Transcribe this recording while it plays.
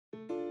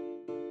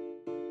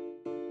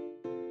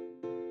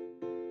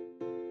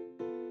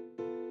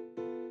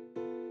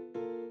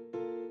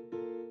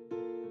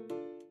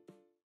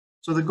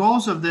So the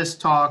goals of this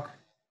talk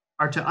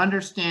are to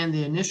understand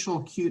the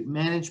initial acute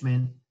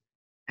management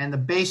and the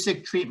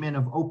basic treatment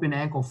of open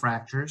ankle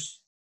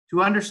fractures,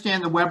 to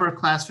understand the Weber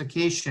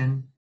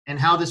classification and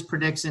how this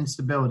predicts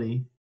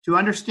instability, to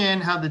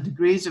understand how the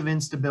degrees of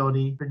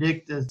instability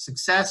predict the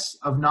success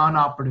of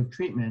non-operative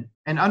treatment,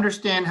 and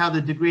understand how the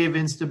degree of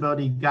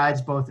instability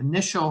guides both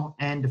initial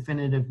and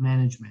definitive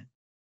management.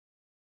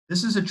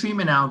 This is a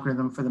treatment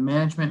algorithm for the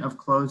management of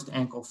closed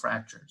ankle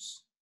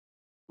fractures.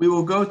 We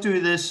will go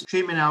through this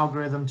treatment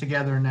algorithm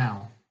together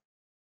now.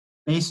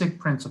 Basic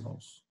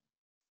principles.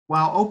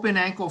 While open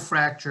ankle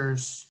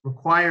fractures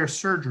require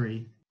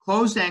surgery,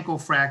 closed ankle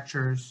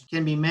fractures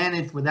can be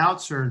managed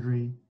without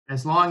surgery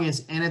as long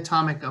as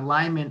anatomic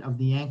alignment of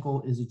the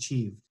ankle is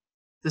achieved.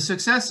 The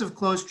success of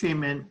closed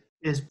treatment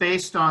is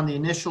based on the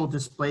initial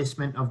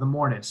displacement of the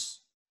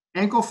mortise.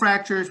 Ankle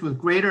fractures with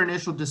greater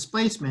initial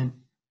displacement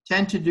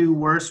tend to do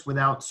worse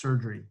without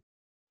surgery.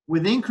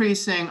 With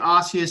increasing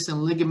osseous and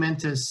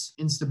ligamentous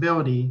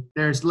instability,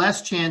 there's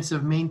less chance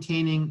of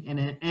maintaining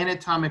an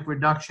anatomic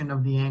reduction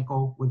of the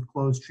ankle with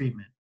closed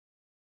treatment.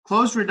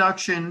 Closed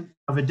reduction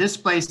of a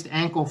displaced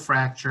ankle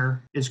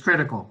fracture is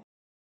critical.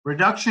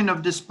 Reduction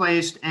of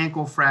displaced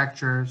ankle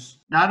fractures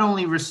not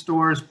only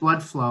restores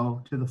blood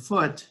flow to the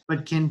foot,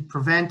 but can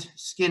prevent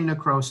skin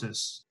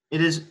necrosis.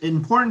 It is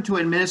important to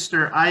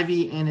administer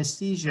IV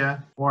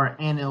anesthesia or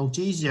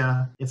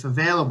analgesia if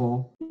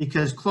available,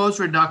 because closed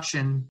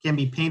reduction can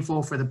be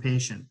painful for the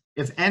patient.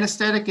 If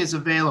anesthetic is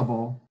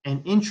available,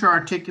 an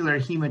intra-articular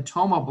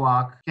hematoma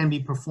block can be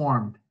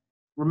performed.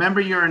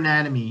 Remember your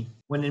anatomy.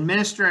 When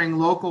administering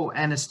local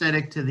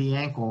anesthetic to the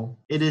ankle,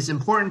 it is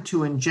important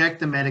to inject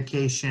the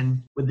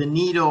medication with the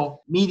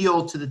needle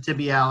medial to the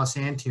tibialis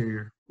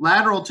anterior.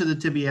 Lateral to the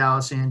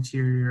tibialis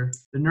anterior,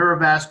 the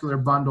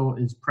neurovascular bundle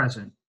is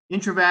present.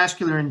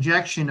 Intravascular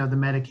injection of the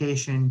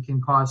medication can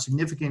cause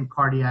significant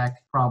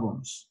cardiac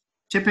problems.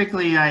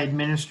 Typically, I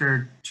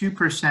administer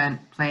 2%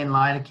 plain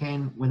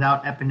lidocaine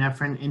without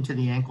epinephrine into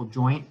the ankle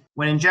joint.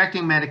 When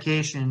injecting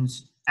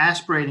medications,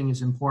 aspirating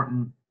is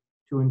important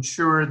to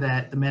ensure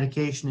that the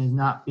medication is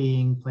not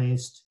being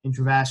placed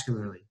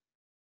intravascularly.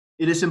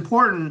 It is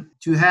important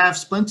to have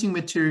splinting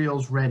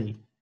materials ready.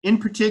 In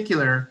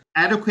particular,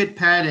 adequate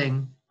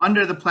padding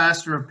under the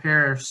plaster of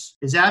Paris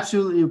is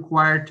absolutely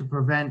required to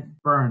prevent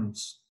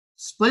burns.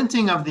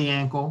 Splinting of the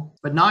ankle,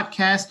 but not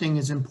casting,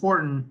 is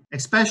important,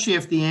 especially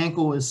if the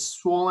ankle is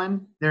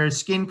swollen, there is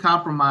skin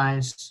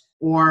compromise,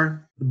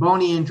 or the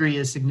bony injury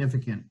is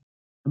significant.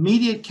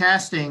 Immediate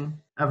casting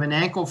of an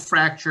ankle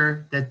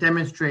fracture that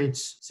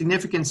demonstrates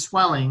significant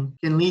swelling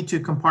can lead to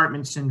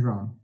compartment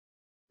syndrome.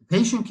 The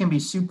patient can be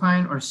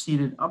supine or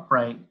seated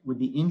upright with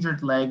the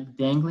injured leg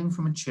dangling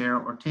from a chair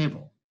or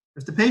table.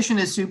 If the patient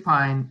is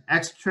supine,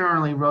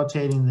 externally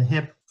rotating the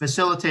hip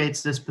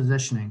facilitates this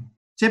positioning.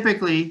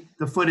 Typically,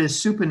 the foot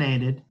is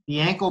supinated,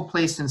 the ankle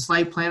placed in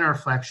slight plantar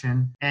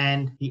flexion,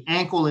 and the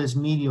ankle is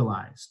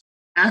medialized.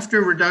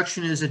 After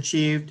reduction is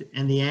achieved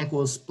and the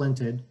ankle is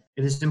splinted,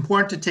 it is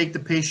important to take the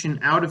patient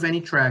out of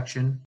any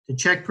traction, to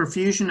check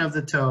perfusion of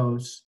the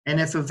toes, and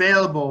if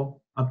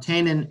available,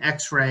 obtain an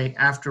X-ray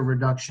after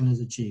reduction is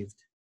achieved.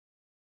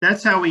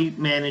 That's how we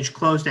manage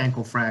closed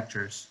ankle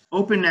fractures.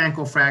 Open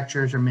ankle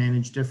fractures are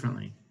managed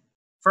differently.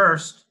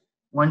 First,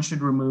 one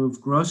should remove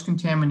gross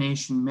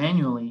contamination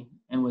manually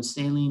and with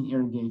saline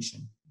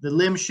irrigation. The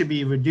limb should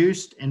be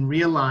reduced and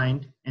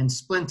realigned and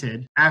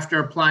splinted after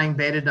applying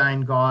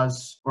betadine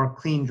gauze or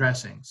clean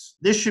dressings.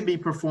 This should be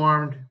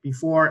performed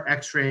before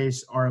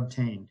X-rays are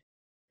obtained.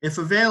 If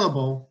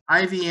available,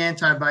 IV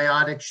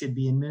antibiotics should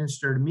be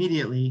administered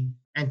immediately,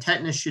 and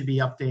tetanus should be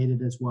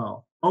updated as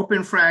well.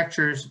 Open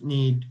fractures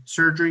need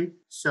surgery,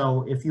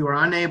 so if you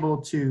are unable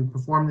to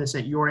perform this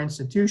at your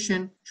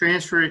institution,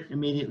 transfer it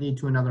immediately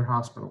to another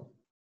hospital.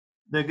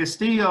 The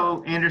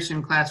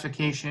Castillo-Anderson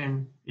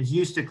classification is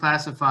used to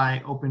classify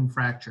open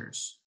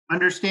fractures.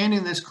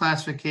 Understanding this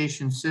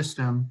classification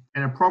system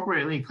and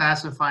appropriately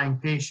classifying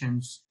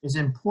patients is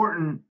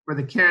important for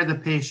the care of the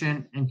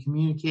patient and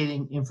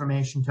communicating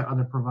information to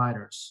other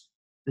providers.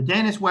 The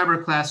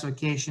Danis-Weber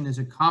Classification is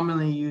a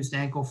commonly used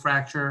ankle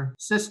fracture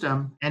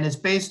system and is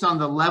based on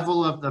the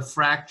level of the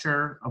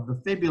fracture of the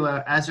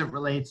fibula as it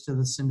relates to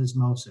the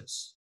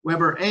syndesmosis.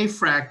 Weber A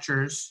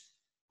fractures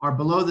are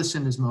below the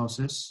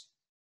syndesmosis.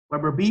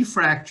 Weber B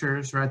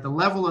fractures are at the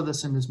level of the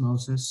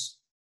syndesmosis,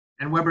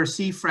 and Weber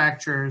C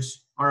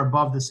fractures are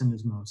above the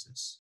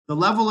syndesmosis. The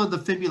level of the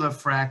fibula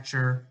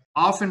fracture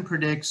often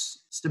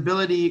predicts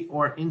stability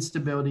or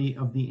instability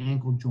of the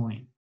ankle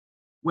joint.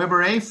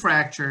 Weber A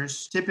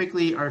fractures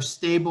typically are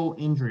stable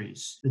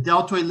injuries. The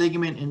deltoid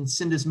ligament and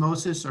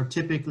syndesmosis are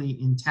typically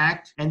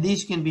intact, and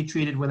these can be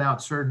treated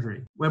without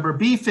surgery. Weber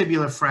B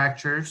fibula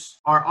fractures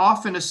are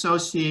often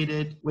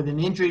associated with an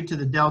injury to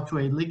the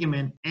deltoid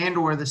ligament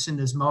and/or the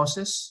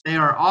syndesmosis. They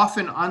are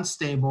often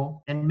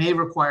unstable and may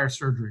require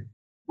surgery.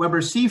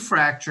 Weber C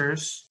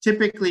fractures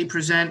typically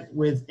present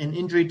with an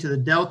injury to the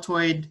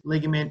deltoid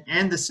ligament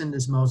and the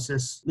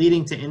syndesmosis,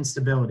 leading to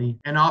instability,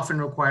 and often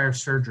require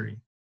surgery.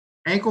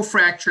 Ankle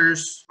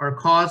fractures are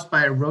caused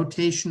by a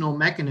rotational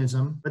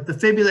mechanism, but the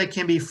fibula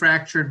can be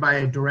fractured by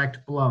a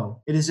direct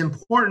blow. It is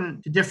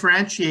important to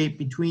differentiate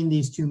between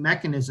these two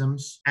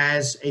mechanisms,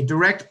 as a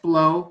direct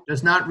blow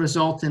does not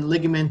result in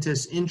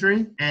ligamentous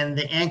injury and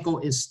the ankle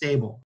is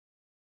stable.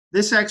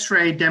 This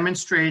X-ray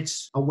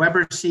demonstrates a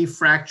Weber C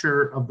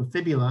fracture of the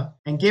fibula,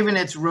 and given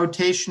its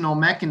rotational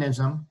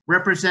mechanism,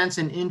 represents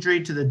an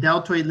injury to the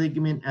deltoid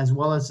ligament as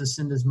well as the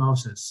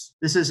syndesmosis.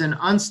 This is an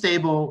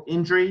unstable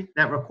injury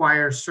that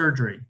requires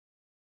surgery.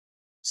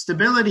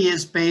 Stability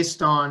is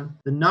based on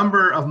the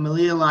number of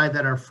malleoli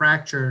that are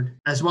fractured,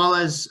 as well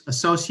as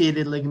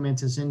associated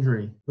ligamentous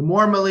injury. The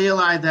more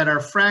malleoli that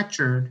are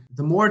fractured,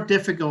 the more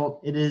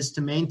difficult it is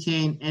to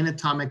maintain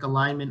anatomic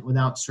alignment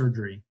without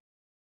surgery.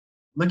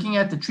 Looking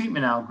at the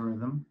treatment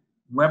algorithm,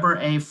 Weber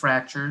A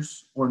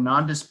fractures or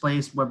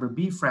non-displaced Weber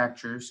B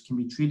fractures can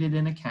be treated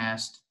in a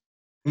cast.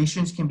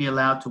 Patients can be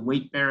allowed to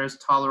weight bear as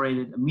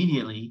tolerated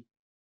immediately,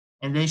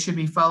 and they should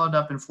be followed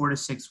up in 4 to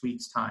 6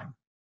 weeks' time.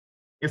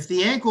 If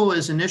the ankle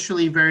is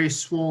initially very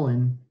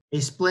swollen, a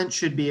splint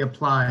should be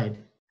applied.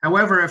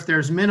 However, if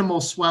there's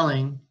minimal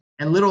swelling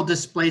and little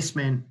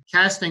displacement,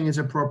 casting is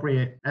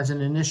appropriate as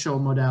an initial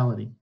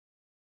modality.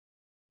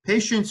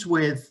 Patients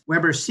with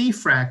Weber C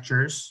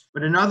fractures,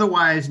 but an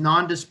otherwise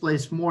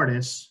non-displaced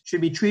mortise,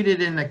 should be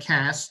treated in a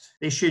cast.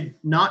 They should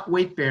not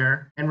weight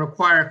bear and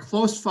require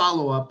close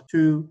follow-up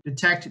to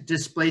detect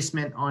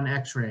displacement on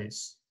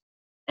X-rays.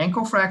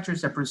 Ankle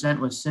fractures that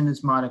present with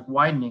syndesmotic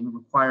widening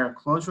require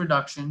close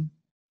reduction,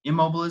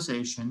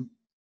 immobilization,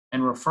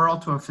 and referral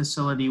to a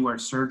facility where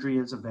surgery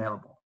is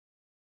available.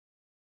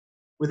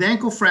 With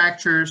ankle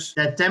fractures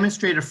that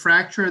demonstrate a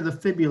fracture of the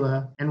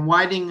fibula and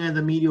widening of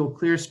the medial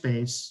clear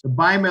space, the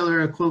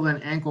bimillar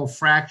equivalent ankle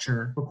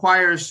fracture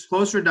requires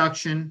close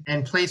reduction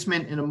and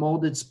placement in a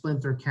molded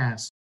splint or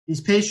cast.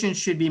 These patients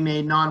should be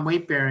made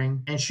non-weight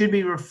bearing and should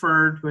be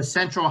referred to a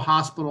central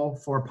hospital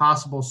for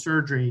possible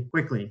surgery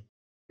quickly.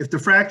 If the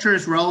fracture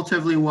is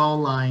relatively well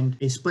aligned,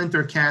 a splint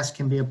or cast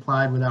can be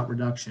applied without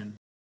reduction.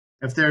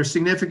 If there is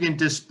significant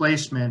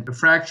displacement, the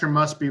fracture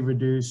must be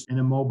reduced and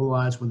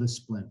immobilized with a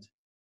splint.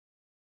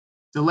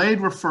 Delayed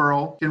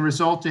referral can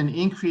result in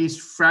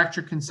increased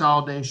fracture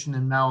consolidation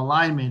and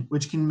malalignment,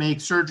 which can make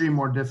surgery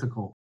more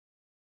difficult.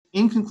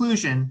 In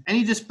conclusion,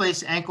 any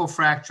displaced ankle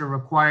fracture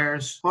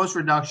requires close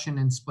reduction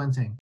and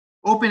splinting.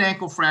 Open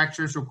ankle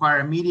fractures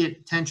require immediate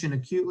attention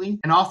acutely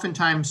and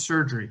oftentimes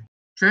surgery.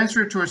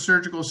 Transfer to a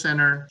surgical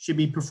center should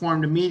be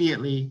performed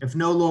immediately if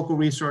no local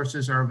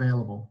resources are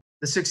available.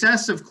 The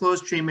success of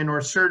closed treatment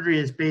or surgery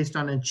is based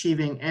on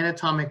achieving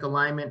anatomic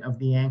alignment of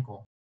the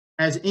ankle.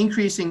 As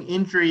increasing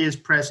injury is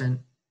present,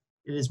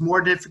 it is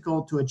more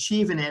difficult to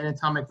achieve an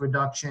anatomic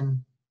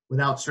reduction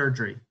without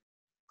surgery.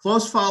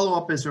 Close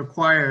follow-up is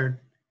required,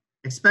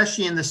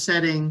 especially in the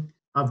setting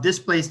of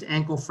displaced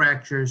ankle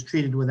fractures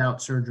treated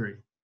without surgery.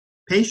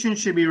 Patients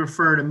should be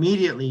referred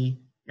immediately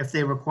if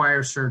they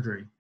require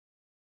surgery.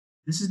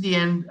 This is the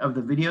end of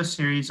the video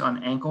series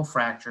on ankle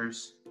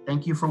fractures.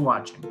 Thank you for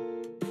watching.